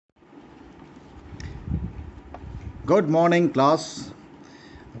Good morning, class.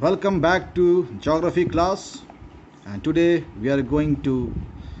 Welcome back to geography class. And today we are going to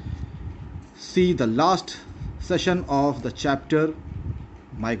see the last session of the chapter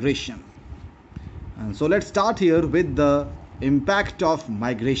migration. And so let's start here with the impact of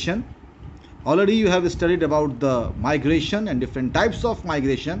migration. Already you have studied about the migration and different types of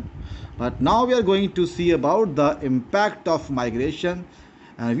migration, but now we are going to see about the impact of migration,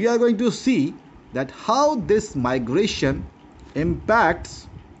 and we are going to see that how this migration impacts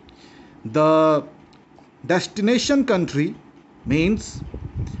the destination country. Means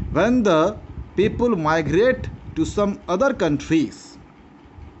when the people migrate to some other countries,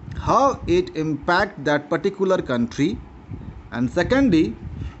 how it impact that particular country. And secondly,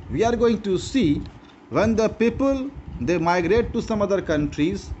 we are going to see when the people they migrate to some other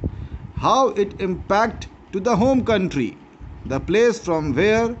countries, how it impact to the home country, the place from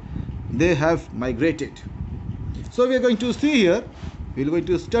where they have migrated. So we are going to see here, we are going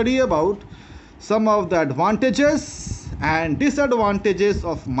to study about some of the advantages and disadvantages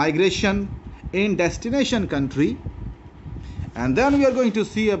of migration in destination country, and then we are going to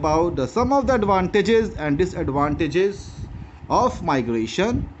see about some of the advantages and disadvantages of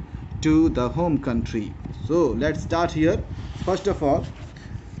migration to the home country. So let's start here. First of all,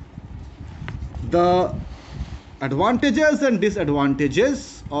 the advantages and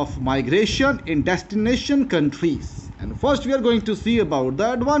disadvantages of migration in destination countries. And first we are going to see about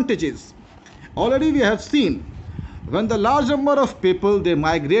the advantages. Already we have seen when the large number of people they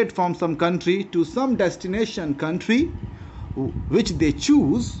migrate from some country to some destination country which they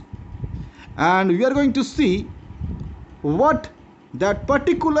choose, and we are going to see what that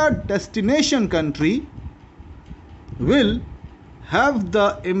particular destination country will have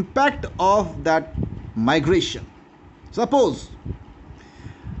the impact of that migration. Suppose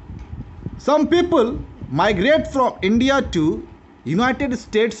some people migrate from India to United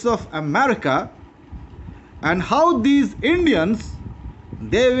States of America, and how these Indians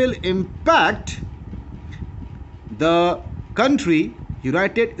they will impact the country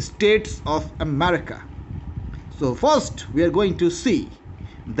United States of America. So first we are going to see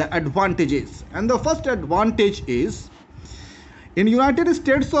the advantages, and the first advantage is in United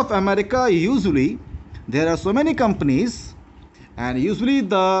States of America usually there are so many companies, and usually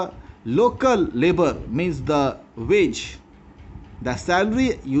the local labor means the wage, the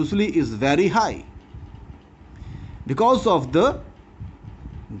salary usually is very high because of the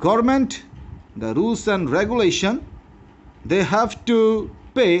government, the rules and regulation. They have to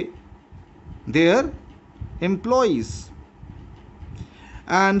pay their employees,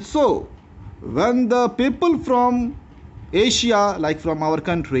 and so when the people from Asia, like from our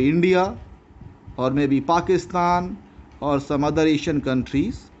country India or maybe Pakistan or some other Asian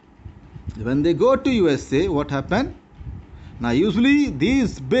countries, when they go to USA, what happen? Now usually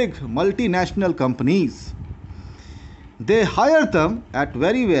these big multinational companies they hire them at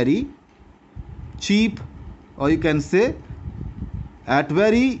very cheap, or you can say at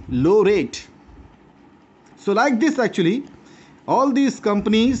very low rate. So like this, actually all these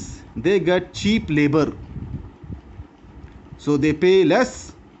companies they get cheap labor, so they pay less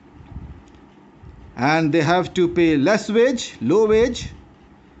and they have to pay less wage, low wage.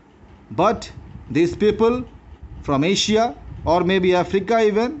 But these people from Asia or maybe Africa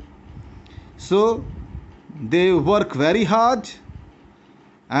even, so they work very hard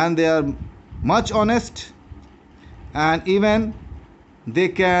and they are much honest, and even they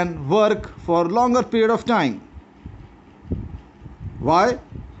can work for longer period of time. Why?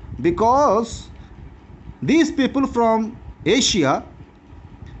 Because these people from Asia,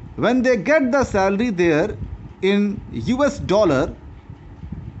 when they get the salary there in US dollar,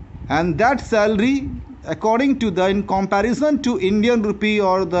 and that salary according to the in comparison to Indian rupee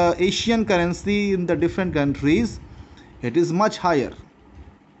or the Asian currency in the different countries, it is much higher.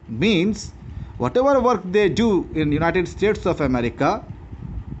 Means whatever work they do in United States of America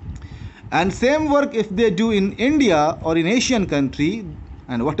and same work if they do in India or in Asian country,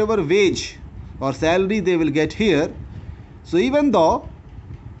 and whatever wage or salary they will get here, so even though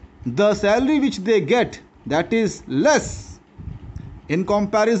the salary which they get that is less in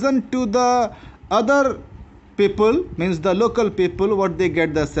comparison to the other people, means the local people, what they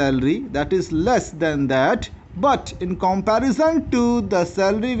get the salary that is less than that, but in comparison to the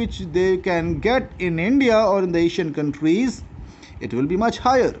salary which they can get in India or in the Asian countries, it will be much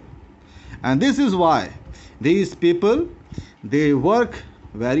higher. And this is why these people they work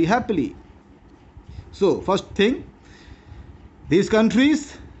very happily. So first thing, these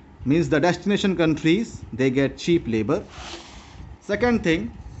countries means the destination countries they get cheap labor. Second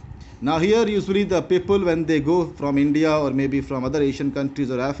thing, Now here usually the people when they go from India or maybe from other Asian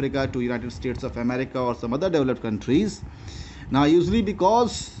countries or Africa to United States of America or some other developed countries, now usually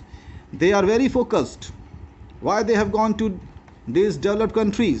because they are very focused. Why they have gone to these developed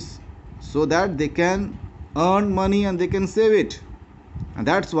countries? So that they can earn money and they can save it. And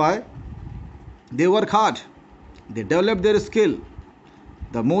that's why they work hard. They develop their skill.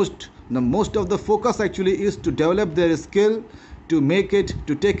 The most of the focus actually is to develop their skill, to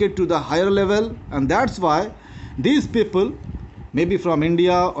take it to the higher level. And that's why these people, maybe from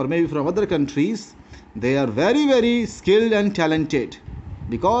India or maybe from other countries, they are very very skilled and talented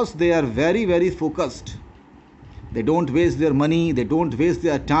because they are very very focused. They don't waste their money, they don't waste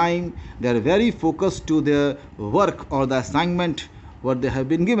their time. They are very focused to their work or the assignment what they have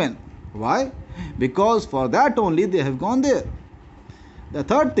been given. Why? Because for that only they have gone there. The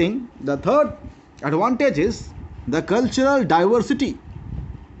third advantage is the cultural diversity.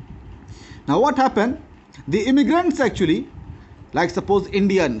 Now what happened? The immigrants actually, like suppose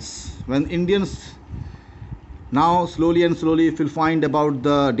Indians, when Indians now slowly and slowly, if you'll find about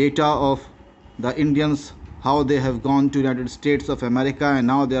the data of the Indians, how they have gone to United States of America, and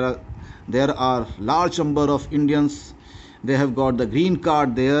now there are large number of Indians. They have got the green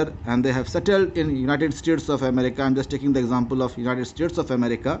card there and they have settled in United States of America. I'm just taking the example of United States of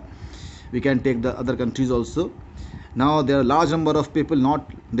America. We can take the other countries also. Now there are large number of people,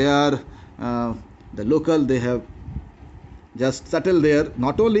 not they are the local, they have just settled there,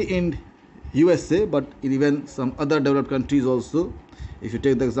 not only in USA but in even some other developed countries also. If you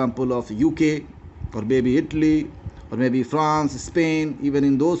take the example of UK or maybe Italy or maybe France, Spain, even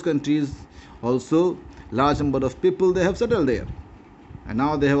in those countries also large number of people they have settled there, and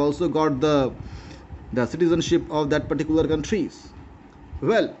now they have also got the citizenship of that particular countries.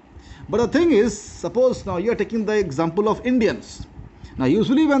 Well, but the thing is, suppose now you are taking the example of Indians. Now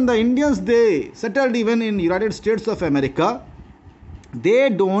usually when the Indians they settled even in United States of America, they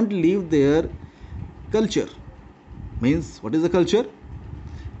don't leave their culture. Means what is the culture?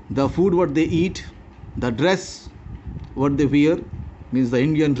 The food what they eat, the dress what they wear, means the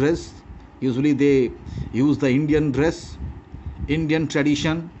Indian dress. Usually they use the Indian dress, Indian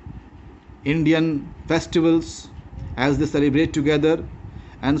tradition, Indian festivals as they celebrate together.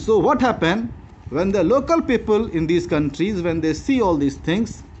 And so what happened when the local people in these countries, when they see all these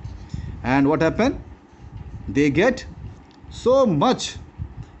things, and what happened, they get so much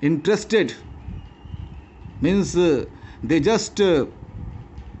interested, means they just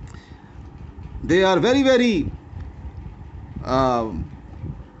they are very very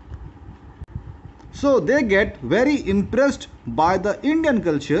so they get very impressed by the Indian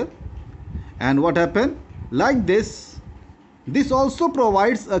culture. And what happened, like this also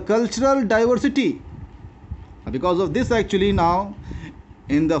provides a cultural diversity. Because of this actually now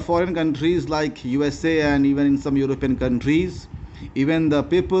in the foreign countries like USA and even in some European countries, even the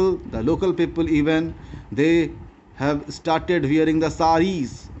local people even, they have started wearing the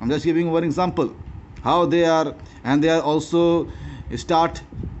saris. I'm just giving one example how they are, and they are also start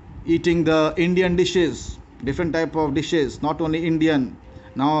eating the Indian dishes, different type of dishes, not only Indian,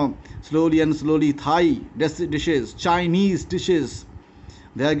 now slowly and slowly Thai dishes, Chinese dishes,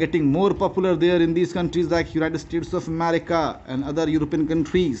 they are getting more popular there in these countries like United States of America and other European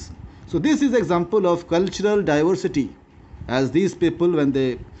countries. So this is example of cultural diversity, as these people when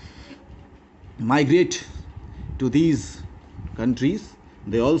they migrate to these countries,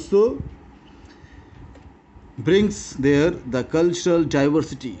 they also brings there the cultural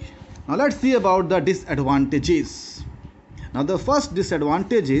diversity. Now let's see about the disadvantages. Now the first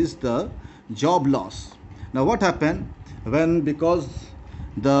disadvantage is the job loss. Now what happened when, because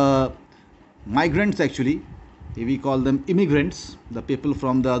the migrants actually, we call them immigrants, the people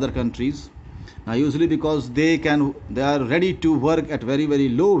from the other countries, now usually because they are ready to work at very very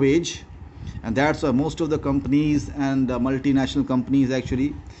low wage, and that's why most of the companies and the multinational companies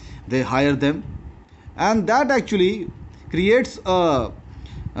actually they hire them, and that actually creates a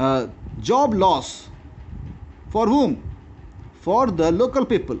job loss. For whom? For the local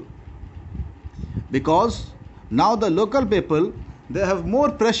people, because now the local people they have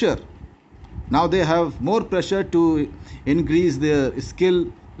more pressure. Now they have more pressure to increase their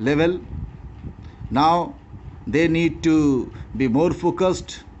skill level. Now they need to be more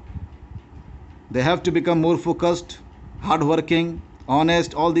focused, they have to become more focused, hardworking,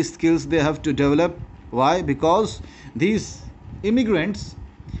 honest, all these skills they have to develop. Why? Because these immigrants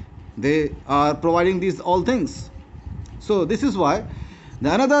they are providing these all things. So this is why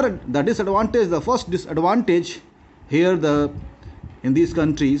the disadvantage, the first disadvantage here, in these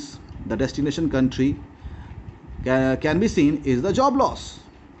countries, the destination country can be seen is the job loss.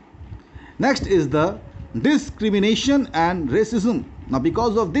 Next is the discrimination and racism. Now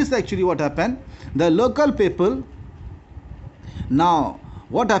because of this, actually what happened, the local people, now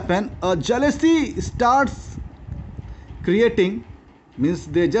what happened, a jealousy starts creating, means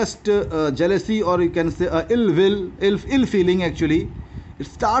they just jealousy, or you can say ill will, ill feeling, actually it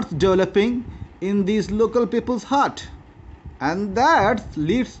starts developing in these local people's heart, and that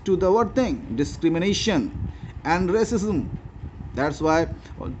leads to the what thing, discrimination and racism. That's why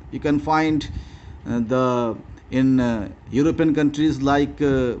you can find the in European countries like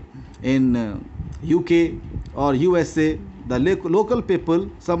in UK or USA, the local people,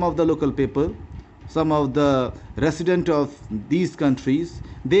 some of the local people, some of the resident of these countries,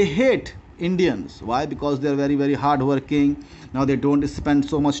 they hate Indians. Why? Because they are very very hard working. Now they don't spend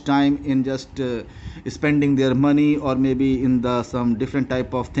so much time in just spending their money, or maybe in the some different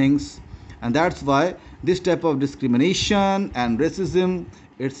type of things, and that's why this type of discrimination and racism,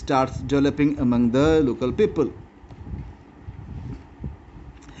 it starts developing among the local people.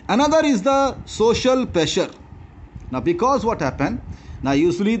 Another is the social pressure. Now because what happened, now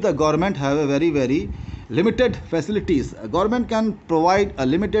usually the government have a very very limited facilities. A government can provide a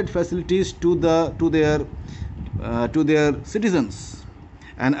limited facilities to their citizens,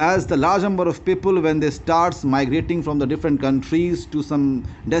 and as the large number of people, when they starts migrating from the different countries to some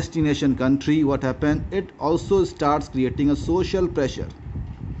destination country, what happen, it also starts creating a social pressure.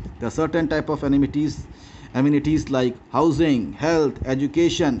 There are certain type of amenities like housing, health,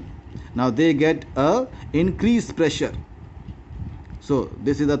 education, now they get a increased pressure. So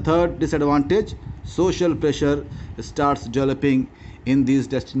this is the third disadvantage, social pressure starts developing in these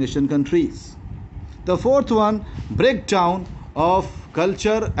destination countries. The fourth one, breakdown of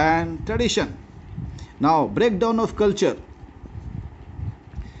culture and tradition. Now breakdown of culture,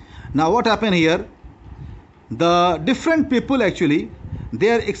 now what happened here, the different people, actually they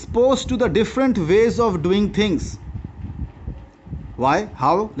are exposed to the different ways of doing things. Why?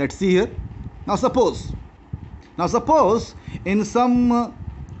 How? Let's see here. Now suppose in some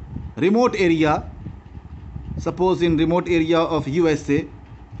remote area, suppose in remote area of USA,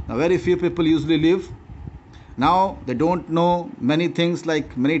 now very few people usually live. Now they don't know many things,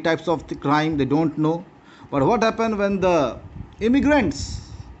 like many types of the crime they don't know. But what happened when the immigrants,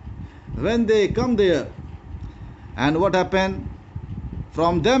 when they come there, and what happened,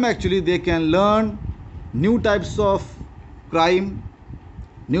 from them actually they can learn new types of crime,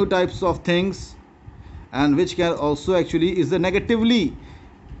 new types of things, and which can also actually is the negatively,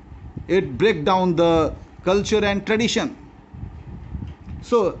 it break down the culture and tradition.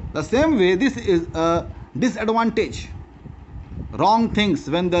 So the same way, this is a disadvantage, wrong things,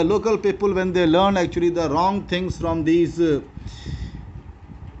 when the local people, when they learn actually the wrong things from these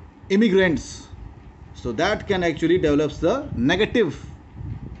immigrants, so that can actually develops the negative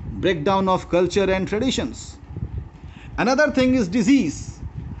breakdown of culture and traditions. Another thing is disease.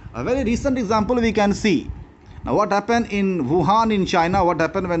 A very recent example we can see. Now what happened in Wuhan in China, what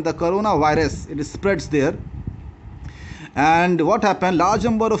happened when the coronavirus, it spreads there, and what happened, large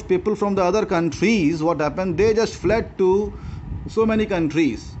number of people from the other countries, what happened, they just fled to so many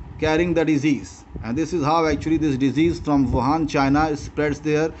countries carrying the disease, and this is how actually this disease from Wuhan China spreads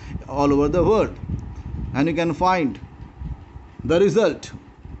there all over the world. And you can find the result,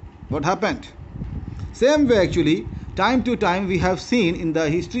 what happened. Same way actually, time to time we have seen in the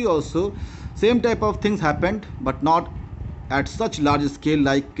history also, same type of things happened, but not at such large scale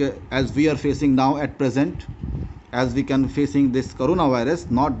like as we are facing now at present, as we can facing this coronavirus,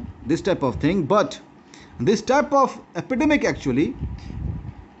 not this type of thing, but this type of epidemic actually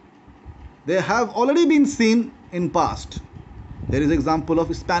they have already been seen in past. There is example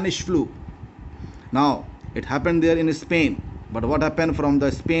of Spanish flu. Now it happened there in Spain, but what happened from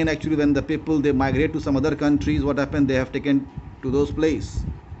the Spain, actually when the people they migrate to some other countries, what happened, they have taken to those places.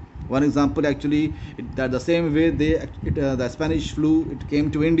 One example actually, that the same way the Spanish flu, it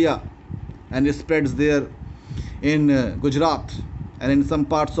came to India and it spreads there in Gujarat and in some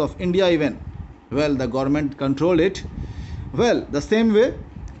parts of India even. Well, the government controlled it. Well, the same way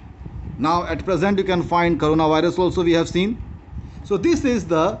now at present you can find coronavirus also we have seen. So this is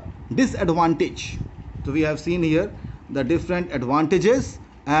the disadvantage. So we have seen here the different advantages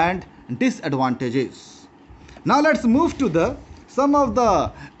and disadvantages. Now let's move to the some of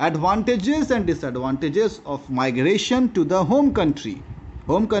the advantages and disadvantages of migration to the home country.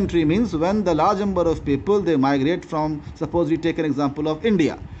 Home country means when the large number of people they migrate from, suppose we take an example of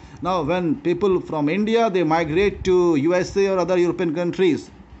India. Now when people from India they migrate to USA or other European countries,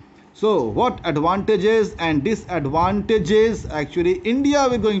 so what advantages and disadvantages actually India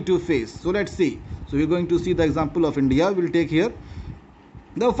we're going to face. So let's see. So we're going to see the example of India. We'll take here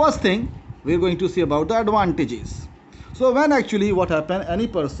the first thing, we're going to see about the advantages. So when actually what happened, any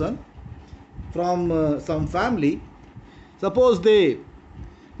person from some family, suppose they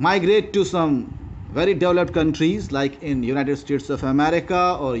migrate to some very developed countries like in United States of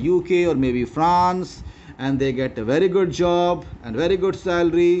America or UK or maybe France, and they get a very good job and very good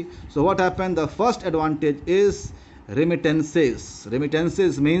salary. So what happened, the first advantage is remittances.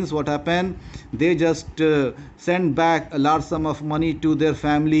 Remittances means what happened, they just send back a large sum of money to their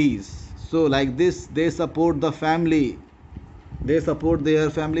families. So like this they support the family, they support their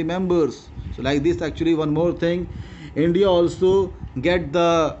family members. So like this, actually one more thing, India also get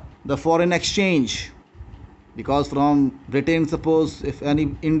the foreign exchange, because from Britain, suppose if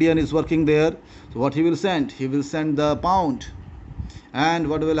any Indian is working there, so what he will send, he will send the pound. And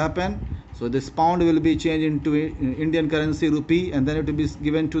what will happen, so this pound will be changed into Indian currency, rupee, and then it will be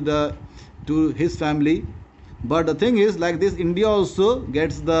given to his family. But the thing is, like this, India also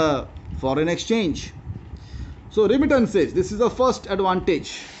gets the foreign exchange. So remittances, this is the first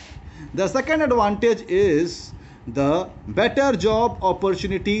advantage. The second advantage is the better job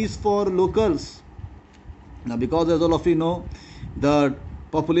opportunities for locals. Now, because as all of you know, the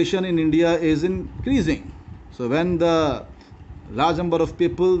population in India is increasing. So when the large number of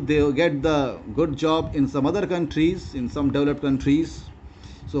people, they get the good job in some other countries, in some developed countries,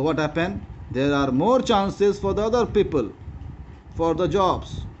 so what happen, there are more chances for the other people for the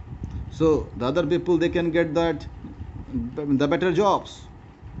jobs. So the other people, they can get the better jobs,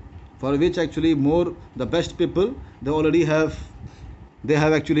 for which actually more the best people, they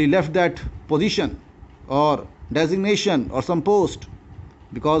have actually left that position or designation or some post.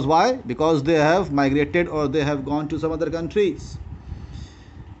 Because why? Because they have migrated or they have gone to some other countries.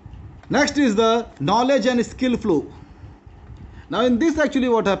 Next is the knowledge and skill flow. Now in this, actually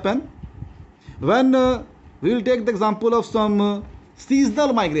what happened, when we will take the example of some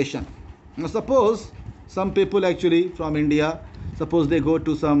seasonal migration. Now suppose some people actually from India, suppose they go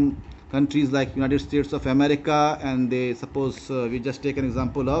to some countries like United States of America, and they suppose we just take an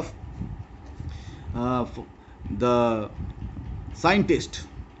example of the scientist.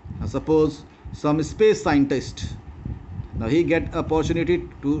 Now suppose some space scientist, now he get opportunity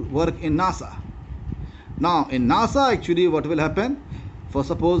to work in NASA. Now in NASA, actually what will happen, for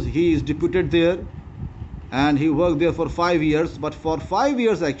suppose he is deputed there and he worked there for 5 years, but for 5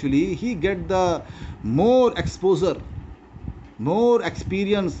 years actually he get the more exposure, more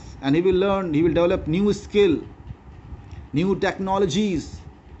experience, and he will learn, he will develop new skill, new technologies.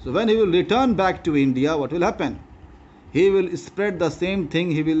 So when he will return back to India, what will happen, he will spread the same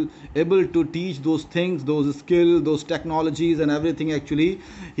thing, he will able to teach those things, those skills, those technologies and everything, actually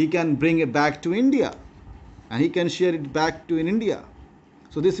he can bring it back to India and he can share it back to in India.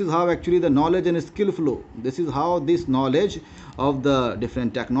 So this is how actually the knowledge and skill flow, this is how this knowledge of the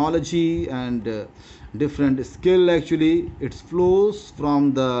different technology and different skill, actually it flows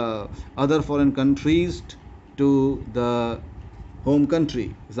from the other foreign countries to the home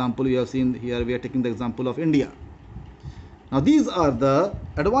country. Example, you have seen here, we are taking the example of India. Now these are the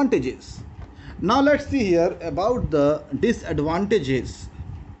advantages. Now let's see here about the disadvantages.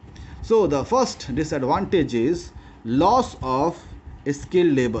 So the first disadvantage is loss of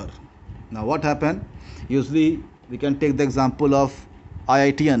skilled labor. Now what happened, usually we can take the example of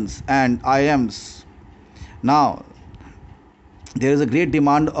IITians and IIMs. Now there is a great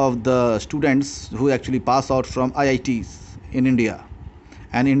demand of the students who actually pass out from IITs in India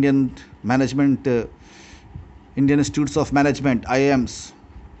and Indian management, Indian Institutes of Management, IIMs,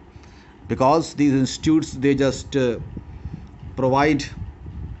 because these institutes, they just provide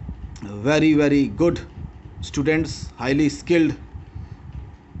very good students, highly skilled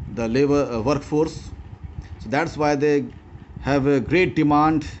the labor workforce. So that's why they have a great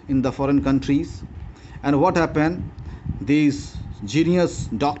demand in the foreign countries. And what happened, these genius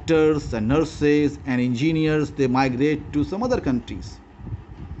doctors and nurses and engineers, they migrate to some other countries.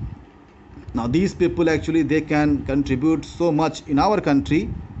 Now these people, actually they can contribute so much in our country,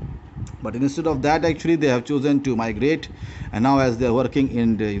 but instead of that, actually they have chosen to migrate, and now as they are working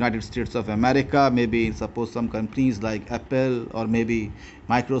in the United States of America, maybe suppose some companies like Apple or maybe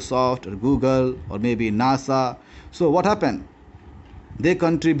Microsoft or Google or maybe NASA. So what happened, they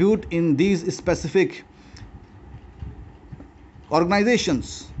contribute in these specific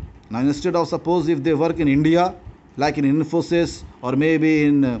organizations. Now instead of, suppose if they work in India, like in Infosys or maybe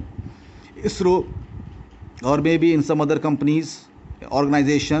in ISRO or maybe in some other companies,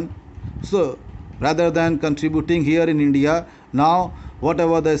 organization, so rather than contributing here in India, now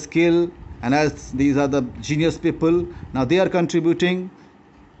whatever the skill, and as these are the genius people, now they are contributing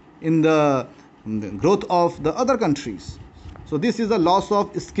in the growth of the other countries. So this is a loss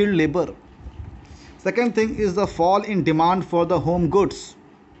of skilled labor. Second thing is the fall in demand for the home goods.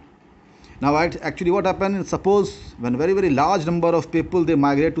 Now actually what happened, suppose when very large number of people they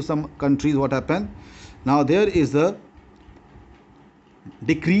migrate to some countries, what happened, now there is a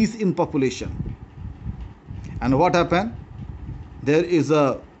decrease in population, and what happened, there is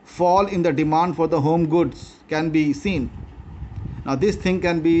a fall in the demand for the home goods can be seen. Now this thing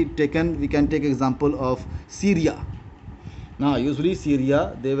can be taken, we can take example of Syria. Now usually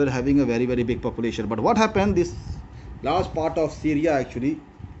Syria, they were having a very big population, but what happened, this large part of Syria actually,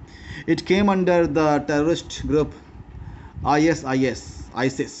 it came under the terrorist group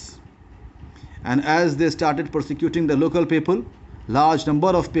ISIS, and as they started persecuting the local people, large number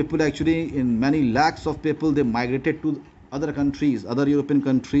of people actually, in many lakhs of people, they migrated to other countries, other European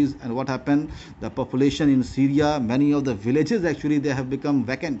countries, and what happened, the population in Syria, many of the villages actually they have become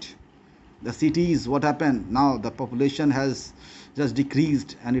vacant. The cities, what happened, now the population has just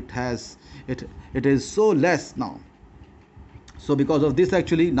decreased, and it is so less now. So because of this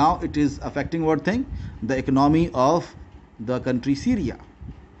actually, now it is affecting what thing, the economy of the country Syria.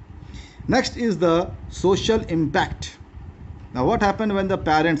 Next is the social impact. Now what happened when the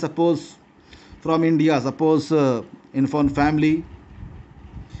parents, suppose from India, suppose in one family,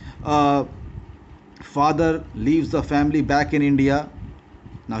 father leaves the family back in India.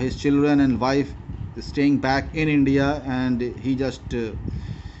 Now his children and wife is staying back in India, and he just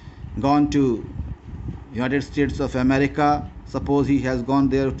gone to United States of America. Suppose he has gone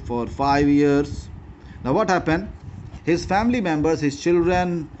there for 5 years. Now what happened, his family members, his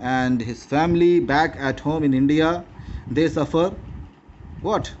children and his family back at home in India, they suffer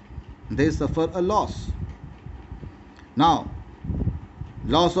what? They suffer a loss. Now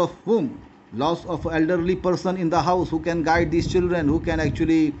loss of whom? Loss of elderly person in the house who can guide these children, who can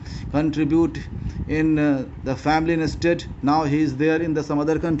actually contribute in the family instead. Now he is there in some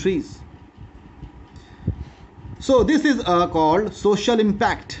other countries. So this is called social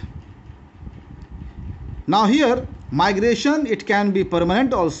impact. Now here, migration, it can be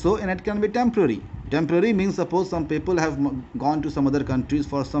permanent also, and it can be temporary. Temporary means, suppose some people have gone to some other countries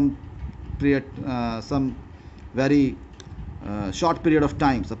for some period, some very short period of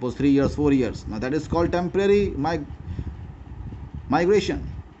time, suppose 3 years, 4 years. Now that is called temporary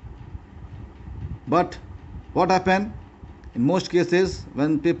migration. But what happened, in most cases,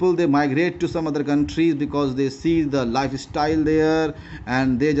 when people they migrate to some other countries because they see the lifestyle there,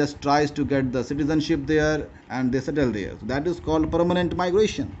 and they just tries to get the citizenship there, and they settle there. So that is called permanent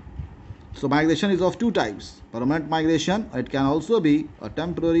migration. So migration is of two types: permanent migration, it can also be a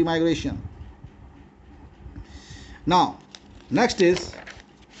temporary migration. Now next is,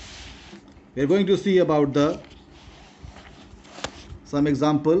 we are going to see about some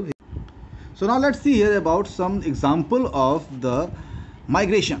example. So now let's see here about some example of the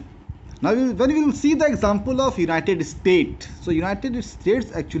migration. Now when we will see the example of United States. So United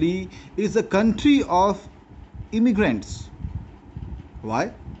States actually is a country of immigrants.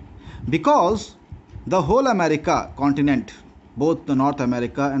 Why? Because the whole America continent, both the North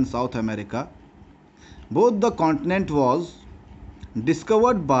America and South America, both the continent was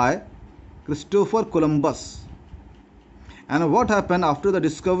discovered by Christopher Columbus. And what happened after the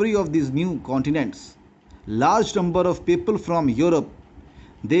discovery of these new continents? Large number of people from Europe,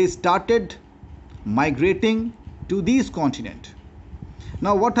 they started migrating to these continents.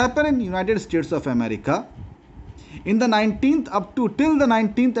 Now what happened in United States of America? In the 19th up to till the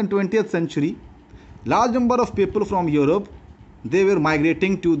 19th and 20th century, large number of people from Europe, they were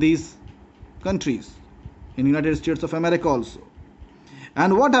migrating to these countries in United States of America also.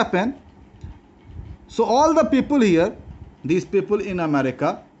 And what happened? So all the people here, these people in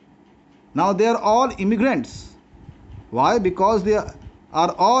America, now they are all immigrants. Why? Because they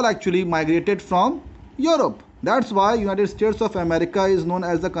are all actually migrated from Europe. That's why United States of America is known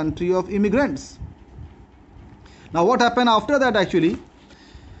as the country of immigrants. Now what happened after that actually?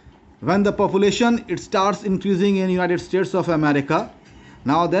 When the population it starts increasing in United States of America,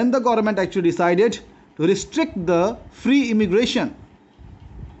 now then the government actually decided to restrict the free immigration.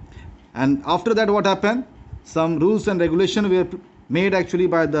 And after that what happened? Some rules and regulations were made actually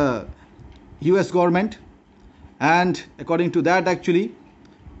by the US government, and according to that actually,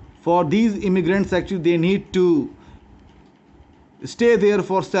 for these immigrants actually they need to stay there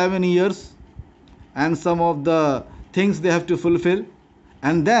for 7 years, and some of the things they have to fulfill,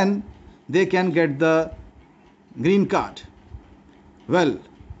 and then they can get the green card. Well,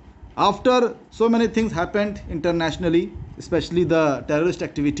 after so many things happened internationally, especially the terrorist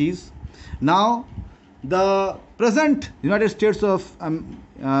activities, now the present United States of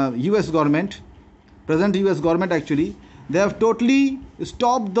US government, present US government actually, they have totally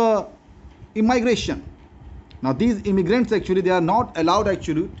stopped the immigration. Now these immigrants actually, they are not allowed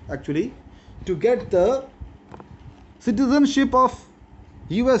actually to get the citizenship of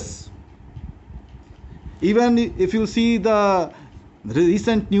US. Even if you see the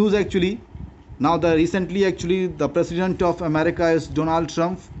recent news actually, now the recently actually the president of America is Donald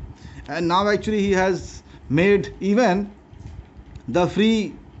Trump, and now actually he has made even the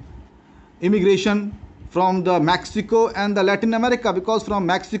free immigration from the Mexico and the Latin America, because from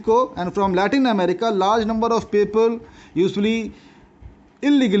Mexico and from Latin America large number of people usually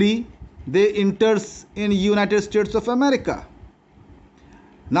illegally they enters in United States of America.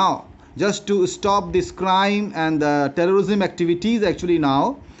 Now just to stop this crime and the terrorism activities, actually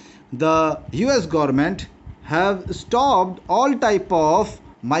now the US government have stopped all type of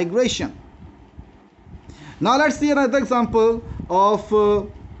migration. Now let's see another example of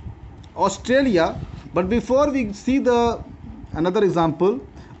Australia. But before we see the another example,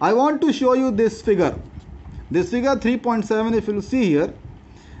 I want to show you this figure. This figure 3.7, if you see here,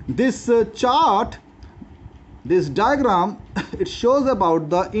 this chart, this diagram, it shows about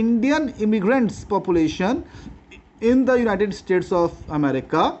the Indian immigrants population in the United States of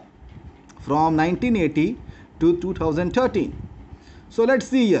America from 1980 to 2013. So let's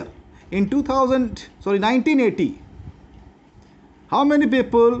see here. In 1980, how many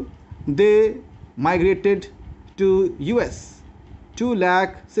people they migrated to US?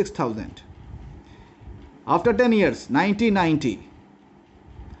 2,06,000. After 10 years, 1990,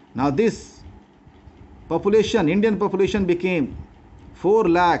 now this population, Indian population, became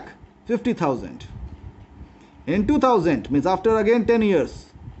 4,50,000. In 2000, means after again 10 years,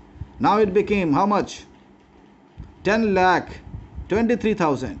 now it became how much?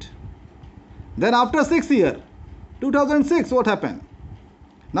 10,23,000. Then after 6 years, 2006, what happened?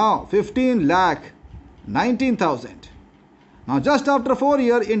 Now 15,19,000. Now just after 4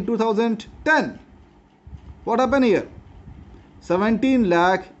 years in 2010, what happened here?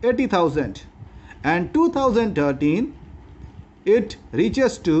 17,80,000. And 2013, it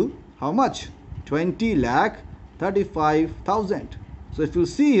reaches to how much? 20,35,000. So if you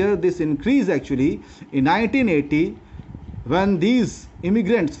see here, this increase actually in 1980, when these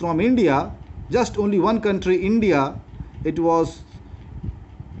immigrants from India, just only one country, India, it was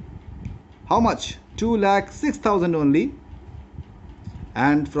how much? 2,06,000 only.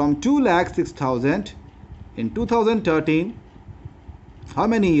 And from 2,06,000 in 2013, how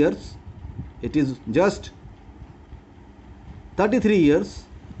many years? It is just 33 years.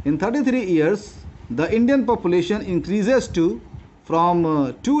 In 33 years, the Indian population increases to, from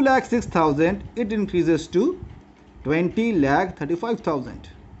 2,06,000, it increases to 20,35,000.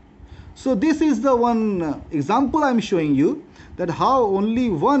 So this is the one example I am showing you, that how only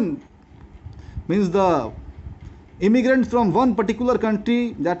one, means the immigrants from one particular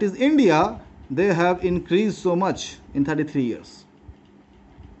country, that is India, they have increased so much in 33 years.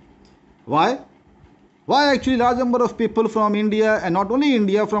 Why? Why actually large number of people from India, and not only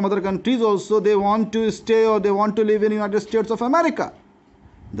India, from other countries also, they want to stay or they want to live in United States of America?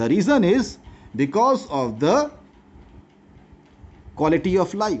 The reason is because of the quality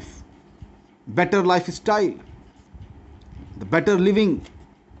of life, better lifestyle, the better living,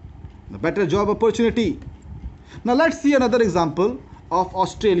 the better job opportunity. Now let's see another example of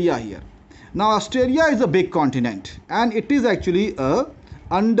Australia here. Now Australia is a big continent and it is actually a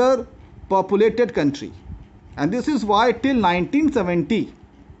underpopulated country, and this is why till 1970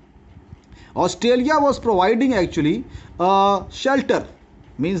 Australia was providing actually a shelter,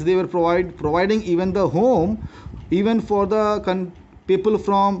 means they were providing even the home even for the people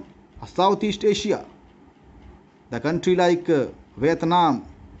from Southeast Asia, the country like Vietnam,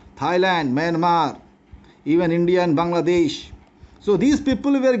 Thailand, Myanmar, even India and Bangladesh. So these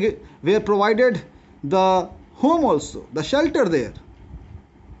people were provided the home also, the shelter there.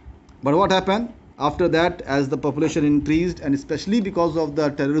 But what happened after that, as the population increased, and especially because of the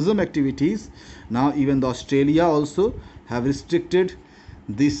terrorism activities, now even the Australia also have restricted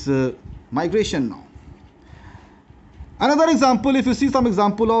this migration now. Another example, if you see some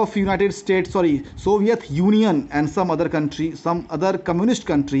example of Soviet Union and some other country, some other communist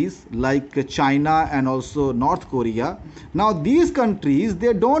countries like China and also North Korea. Now these countries,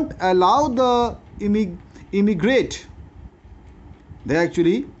 they don't allow the immigrate. They are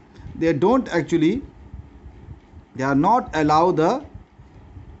not allow the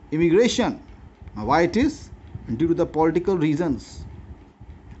immigration. Now why it is? Due to the political reasons.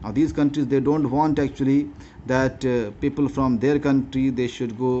 Now these countries, they don't want actually that people from their country, they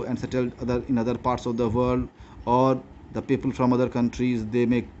should go and settle in other parts of the world, or the people from other countries, they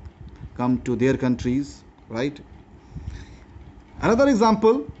may come to their countries, right? Another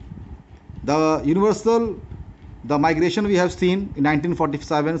example, The universal, the migration we have seen in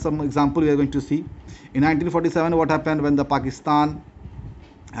 1947, some example we are going to see. In 1947, what happened when the Pakistan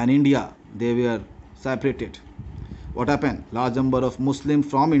and India, they were separated? What happened? Large number of Muslims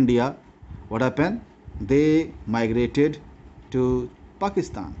from India, what happened? They migrated to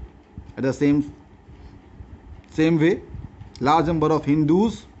Pakistan. At the same way, large number of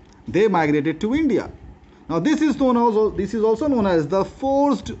Hindus, they migrated to India. Now this is also known as the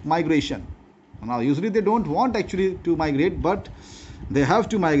forced migration. Now usually they don't want actually to migrate, but they have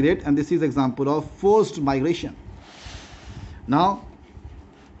to migrate, and this is example of forced migration. Now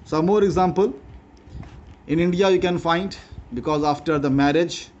some more example. In India you can find, because after the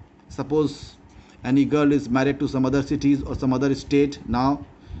marriage, suppose any girl is married to some other cities or some other state, now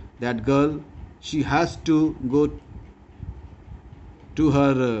that girl, she has to go to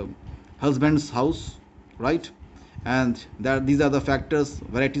her husband's house, right? And that these are the factors,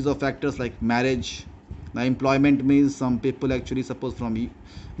 varieties of factors like marriage. Now employment means some people actually, suppose from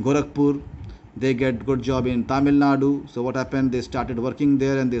Gorakhpur, they get good job in Tamil Nadu, so what happened, they started working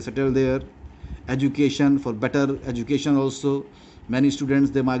there and they settled there. Education, for better education also, many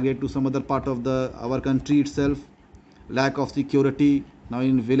students, they migrate to some other part of our country itself. Lack of security. Now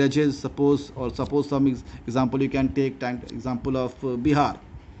in villages, suppose some example you can take, example of Bihar.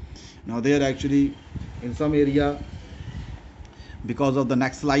 Now there actually in some area, because of the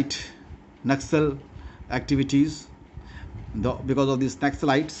Naxal activities, because of these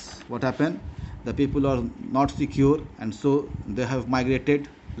Naxalites, what happened, the people are not secure, and so they have migrated,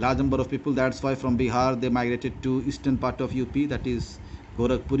 large number of people. That's why from Bihar they migrated to eastern part of UP, that is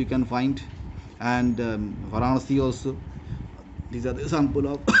Gorakhpur you can find, and Varanasi also. These are the example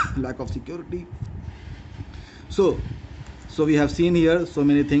of lack of security. So we have seen here so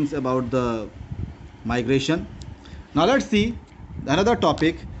many things about the migration. Now let's see another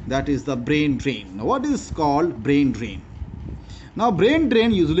topic, that is the brain drain. Now what is called brain drain? Now brain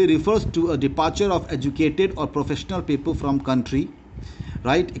drain usually refers to a departure of educated or professional people from country,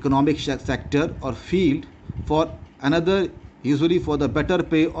 right, economic sector or field for another, usually for the better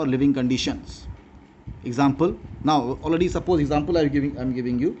pay or living conditions. Example, now already suppose example I'm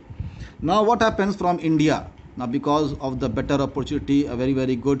giving you. Now what happens from India? Now because of the better opportunity, a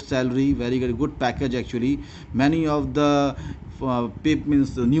very good salary, very good package actually, many of the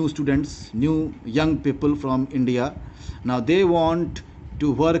new students, new young people from India, now they want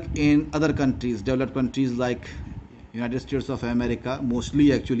to work in other countries, developed countries like United States of America,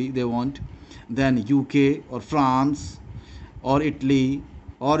 mostly actually they want, then UK or France or Italy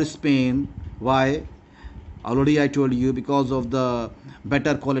or Spain. Why? Already I told you, because of the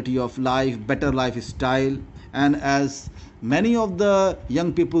better quality of life, better lifestyle, and as many of the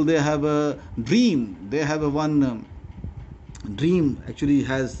young people, they have a dream, they have a one dream actually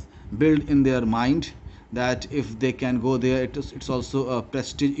has built in their mind, that if they can go there, it's also a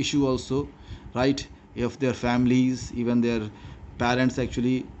prestige issue also, right? If their families, even their parents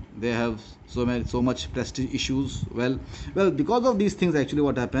actually, they have so much prestige issues. Well, because of these things actually,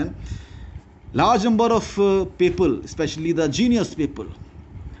 what happened, large number of people, especially the genius people,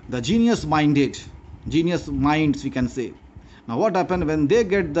 the genius minds we can say. Now what happened, when they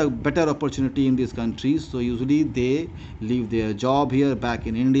get the better opportunity in these countries, so usually they leave their job here back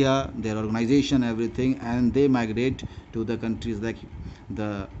in India, their organization, everything, and they migrate to the countries like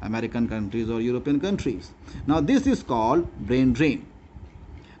the American countries or European countries. Now this is called brain drain.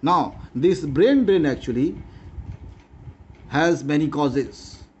 Now this brain drain actually has many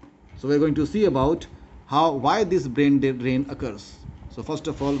causes. So we are going to see about why this brain drain occurs. So first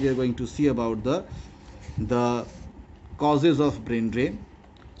of all, we are going to see about the causes of brain drain.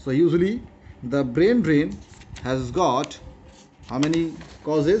 So usually the brain drain has got how many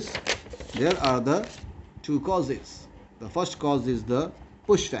causes? There are the two causes. The first cause is the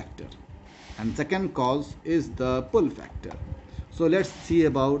push factor, and second cause is the pull factor. So let's see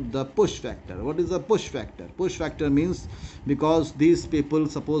about the push factor. What is the push factor? Push factor means, because these people,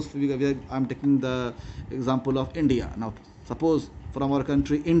 suppose I'm taking the example of India. Now suppose from our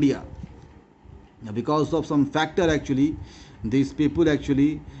country India, because of some factor actually, these people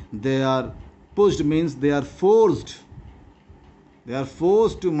actually, they are pushed, means they are forced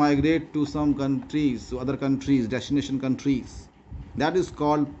to migrate to some countries, to other countries, destination countries. That is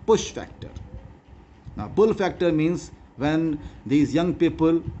called push factor. Now pull factor means, when these young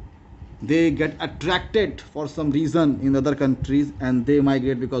people, they get attracted for some reason in other countries and they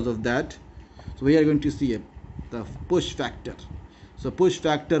migrate because of that. So we are going to see the push factor. So push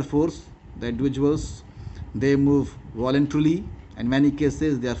factor force the individuals, they move voluntarily. In many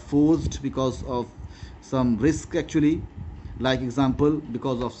cases they are forced because of some risk actually. like example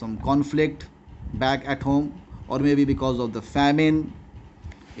because of some conflict back at home, or maybe because of the famine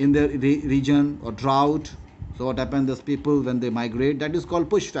in their region or drought. So what happens, those people when they migrate, that is called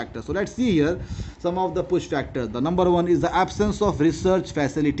push factor. So let's see here some of the push factors. The number one is the absence of research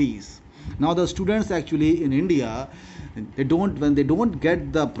facilities. Now the students actually in India, when they don't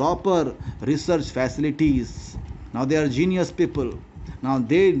get the proper research facilities, now they are genius people. Now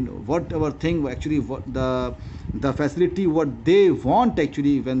they, whatever thing actually, what the facility what they want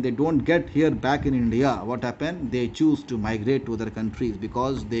actually, when they don't get here back in India, what happen, they choose to migrate to other countries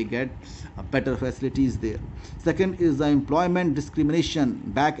because they get better facilities there. Second is the employment discrimination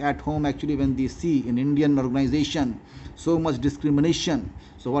back at home. Actually when they see in Indian organization so much discrimination,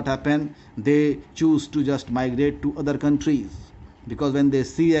 so what happen, they choose to just migrate to other countries, because when they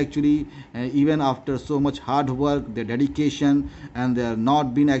see actually even after so much hard work, their dedication, and they are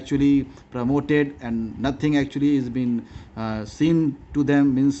not been actually promoted, and nothing actually is been seen to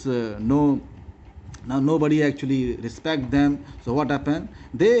them, means no, now nobody actually respect them. So what happen,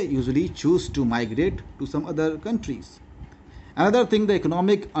 they usually choose to migrate to some other countries. Another thing, the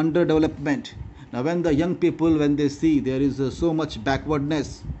economic underdevelopment. Now when the young people, when they see there is so much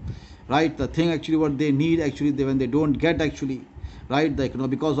backwardness, right, the thing actually what they need actually, when they don't get actually, right,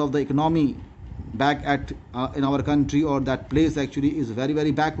 because of the economy back at in our country or that place actually is very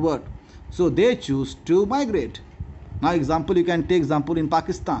very backward, so they choose to migrate. Now example, you can take example in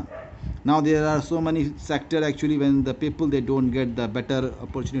Pakistan. Now there are so many sector actually, when the people they don't get the better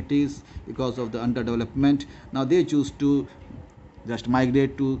opportunities because of the underdevelopment, now they choose to just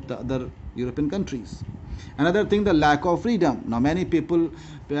migrate to the other European countries. Another thing, the lack of freedom. Now many people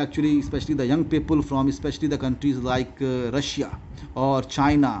actually, especially the young people from especially the countries like Russia or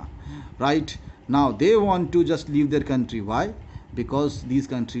China, right, now they want to just leave their country. Why? Because these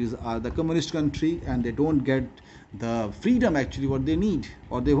countries are the communist country and they don't get the freedom actually what they need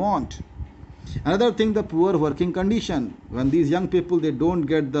or they want. Another thing, the poor working condition. When these young people they don't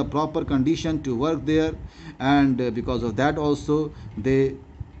get the proper condition to work there, and because of that also they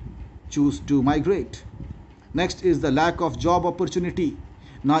choose to migrate. Next is the lack of job opportunity.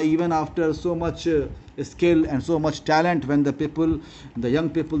 Now even after so much skill and so much talent, when the young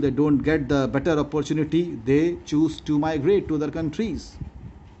people they don't get the better opportunity, they choose to migrate to other countries.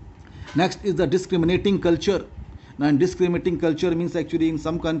 Next is the discriminating culture. Now in discriminating culture means actually in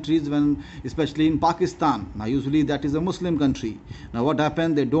some countries, when especially in Pakistan, now usually that is a Muslim country, now what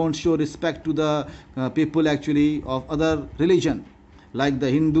happened, they don't show respect to the people actually of other religion like the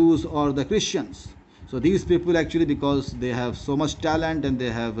Hindus or the Christians. So these people actually, because they have so much talent and they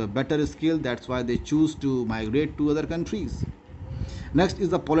have a better skill, that's why they choose to migrate to other countries. Next is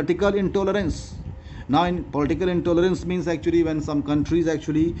the political intolerance. Now in political intolerance means actually when some countries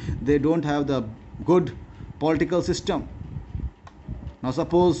actually they don't have the good political system. Now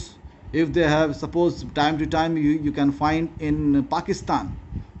suppose if they have, suppose time to time you can find in Pakistan,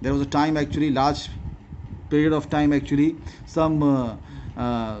 there was a time actually, large period of time actually, some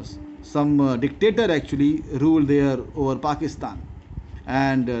dictator actually ruled there over Pakistan,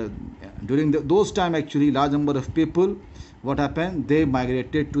 and during those time actually large number of people, what happened, they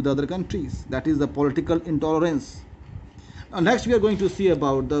migrated to the other countries. That is the political intolerance. Now next we are going to see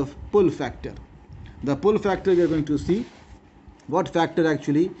about the pull factor. The pull factor, we are going to see what factor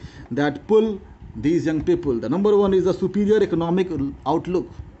actually that pull these young people. The number one is the superior economic outlook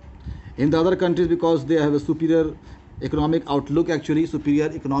in the other countries, because they have a superior economic outlook actually,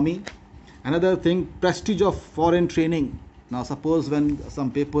 superior economy. Another thing, prestige of foreign training. Now suppose when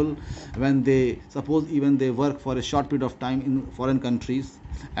some people, when they suppose even they work for a short period of time in foreign countries,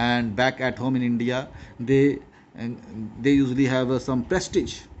 and back at home in India they usually have some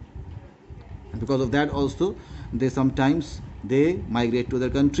prestige, and because of that also they sometimes they migrate to other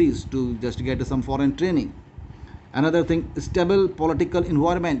countries to just get some foreign training. Another thing, stable political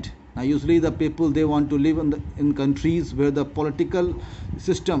environment. Now usually the people they want to live in countries where the political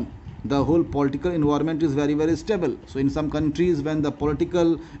system, the whole political environment is very very stable. So in some countries when the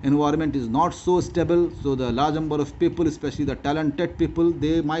political environment is not so stable, so the large number of people, especially the talented people,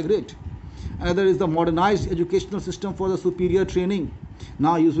 they migrate. Another is the modernized educational system for the superior training.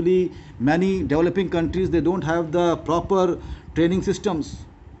 Now usually many developing countries they don't have the proper training systems.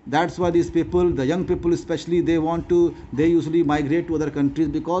 That's why these people, the young people especially, they usually migrate to other countries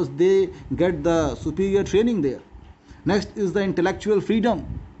because they get the superior training there. Next is the intellectual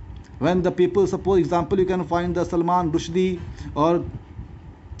freedom. When the people, suppose example, you can find the Salman Rushdie or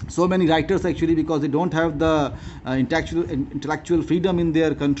so many writers actually, because they don't have the intellectual freedom in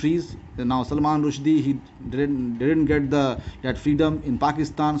their countries. Now Salman Rushdie, he didn't get that freedom in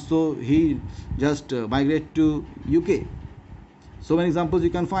Pakistan, so he just migrate to UK. So many examples you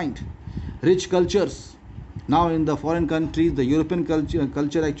can find. Rich cultures. Now in the foreign countries, the European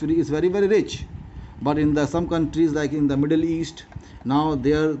culture actually is very very rich, but in the some countries like in the Middle East, now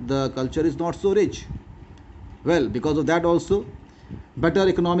there the culture is not so rich. Well, because of that also, better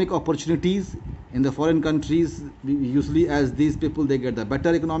economic opportunities in the foreign countries, usually as these people they get the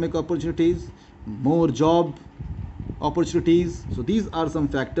better economic opportunities, more job opportunities. So these are some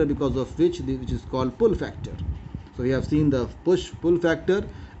factor because of which is called pull factor. So we have seen the push pull factor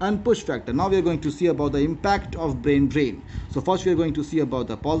and push factor. Now we are going to see about the impact of brain drain. So first we are going to see about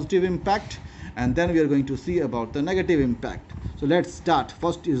the positive impact, and then we are going to see about the negative impact. So let's start.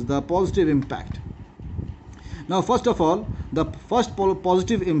 First is the positive impact. Now first of all, the first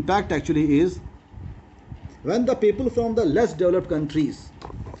positive impact actually is when the people from the less developed countries.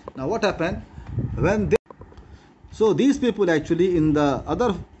 Now what happened when they, so these people actually in the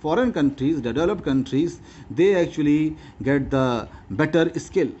other foreign countries, the developed countries, they actually get the better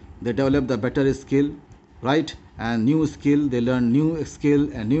skill. They develop the better skill, right? And new skill, they learn new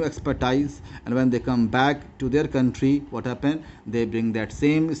skill and new expertise. And when they come back to their country, what happened? They bring that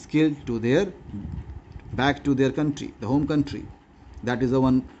same skill to their back to their country, the home country. That is the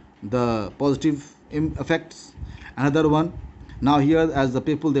one, the positive effects. Another one, now here as the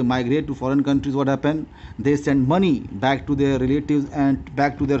people they migrate to foreign countries, what happen? They send money back to their relatives and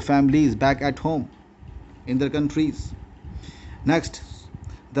back to their families back at home in their countries. Next,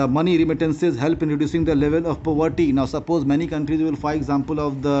 the money remittances help in reducing the level of poverty. Now suppose many countries will find example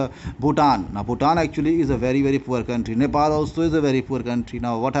of the Bhutan. Now Bhutan actually is a very very poor country. Nepal also is a very poor country.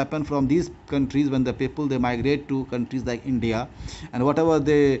 Now what happened from these countries when the people they migrate to countries like India, and whatever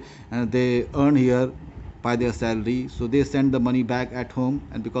they earn here by their salary, so they send the money back at home,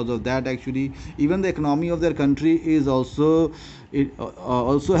 and because of that actually even the economy of their country is also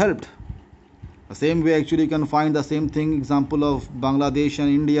also helped. The same way actually you can find the same thing example of Bangladesh and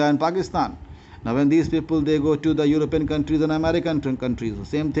India and Pakistan. Now when these people they go to the European countries and American countries, the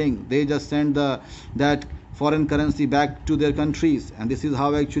same thing, they just send that foreign currency back to their countries, and this is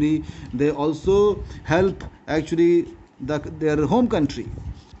how actually they also help actually their home country.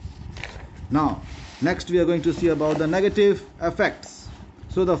 Now next we are going to see about the negative effects.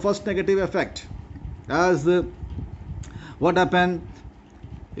 So the first negative effect, as what happened,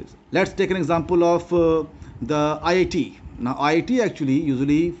 let's take an example of the IIT. Now IIT actually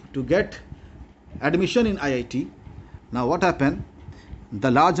usually to get admission in IIT, now what happened, the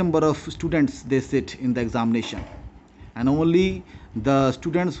large number of students they sit in the examination, and only the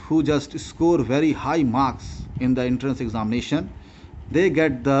students who just score very high marks in the entrance examination, they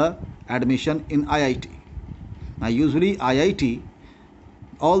get the admission in IIT. Now usually IIT,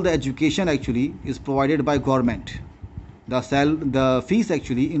 all the education actually is provided by government. The fees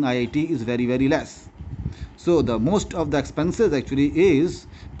actually in IIT is very very less. So the most of the expenses actually is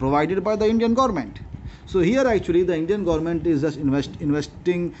provided by the Indian government. So here actually the Indian government is just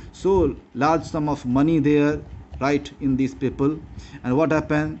investing so large sum of money there, right, in these people. And what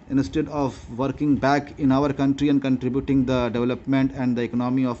happened, instead of working back in our country and contributing the development and the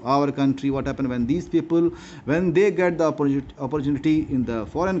economy of our country, what happened when these people when they get the opportunity in the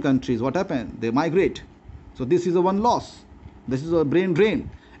foreign countries, what happened, they migrate. So this is a one loss, this is a brain drain,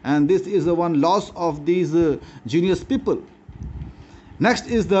 and this is the one loss of these genius people. Next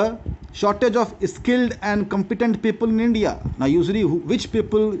is the shortage of skilled and competent people in India. Now usually which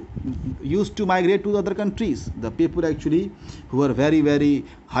people used to migrate to other countries? The people actually who are very very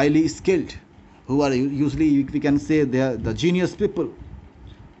highly skilled, who are usually we can say they are the genius people,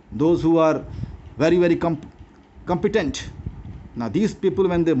 those who are very very competent. Now these people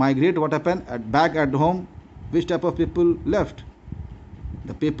when they migrate, what happened back at home, which type of people left?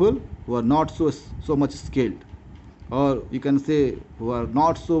 The people who are not so much skilled, or you can say who are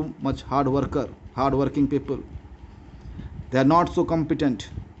not so much hard-working people. They are not so competent.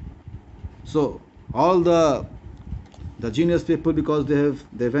 So all the genius people, because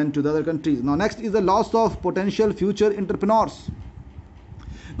they went to the other countries. Now next is the loss of potential future entrepreneurs.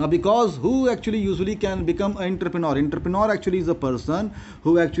 Now because who actually usually can become an entrepreneur? Entrepreneur actually is a person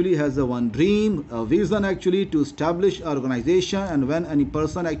who actually has a one dream, a vision actually to establish an organization. And when any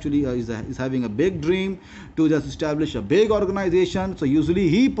person actually is having a big dream to just establish a big organization, so usually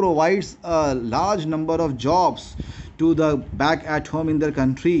he provides a large number of jobs to the back at home in their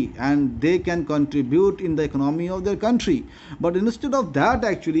country, and they can contribute in the economy of their country. But instead of that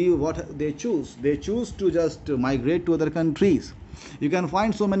actually what they choose to just migrate to other countries. You can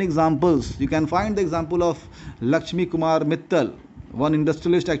find so many examples. You can find the example of Lakshmi Kumar Mittal, one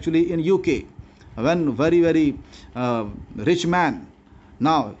industrialist actually in UK, one very very rich man.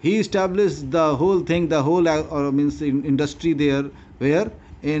 Now he established the whole thing, the whole means industry there, where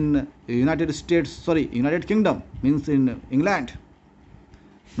in United States, sorry, United Kingdom, means in England.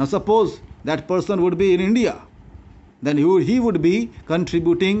 Now suppose that person would be in India, then he would be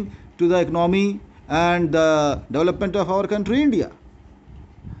contributing to the economy and the development of our country, India.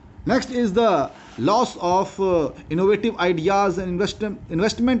 Next is the loss of innovative ideas and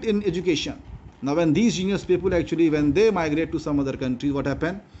investment in education. Now when these genius people actually, when they migrate to some other country, what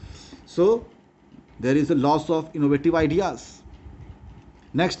happen? So there is a loss of innovative ideas.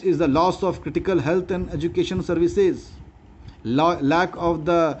 Next is the loss of critical health and education services, lack of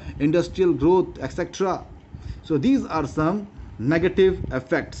the industrial growth, etc. So these are some negative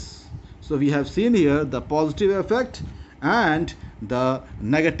effects. So we have seen here the positive effect and the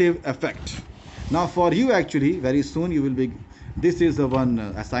negative effect. Now for you actually, very soon you will be, this is the one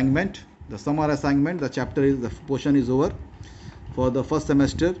assignment, the summer assignment. The chapter is, the portion is over for the first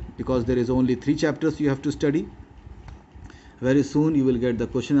semester, because there is only 3 chapters you have to study. Very soon you will get the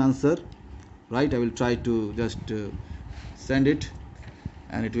question answer, right? I will try to just send it,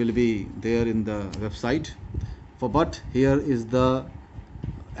 and it will be there in the website. But here is the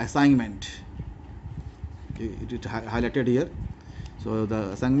assignment, it is highlighted here. So the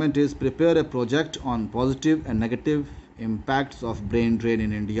assignment is: prepare a project on positive and negative impacts of brain drain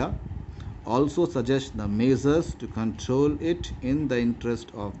in India. Also suggest the measures to control it in the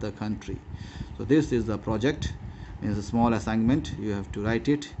interest of the country. So this is the project. It's a small assignment. You have to write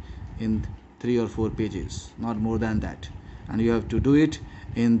it in 3 or 4 pages, not more than that, and you have to do it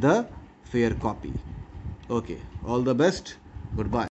in the fair copy. Okay, all the best. Goodbye.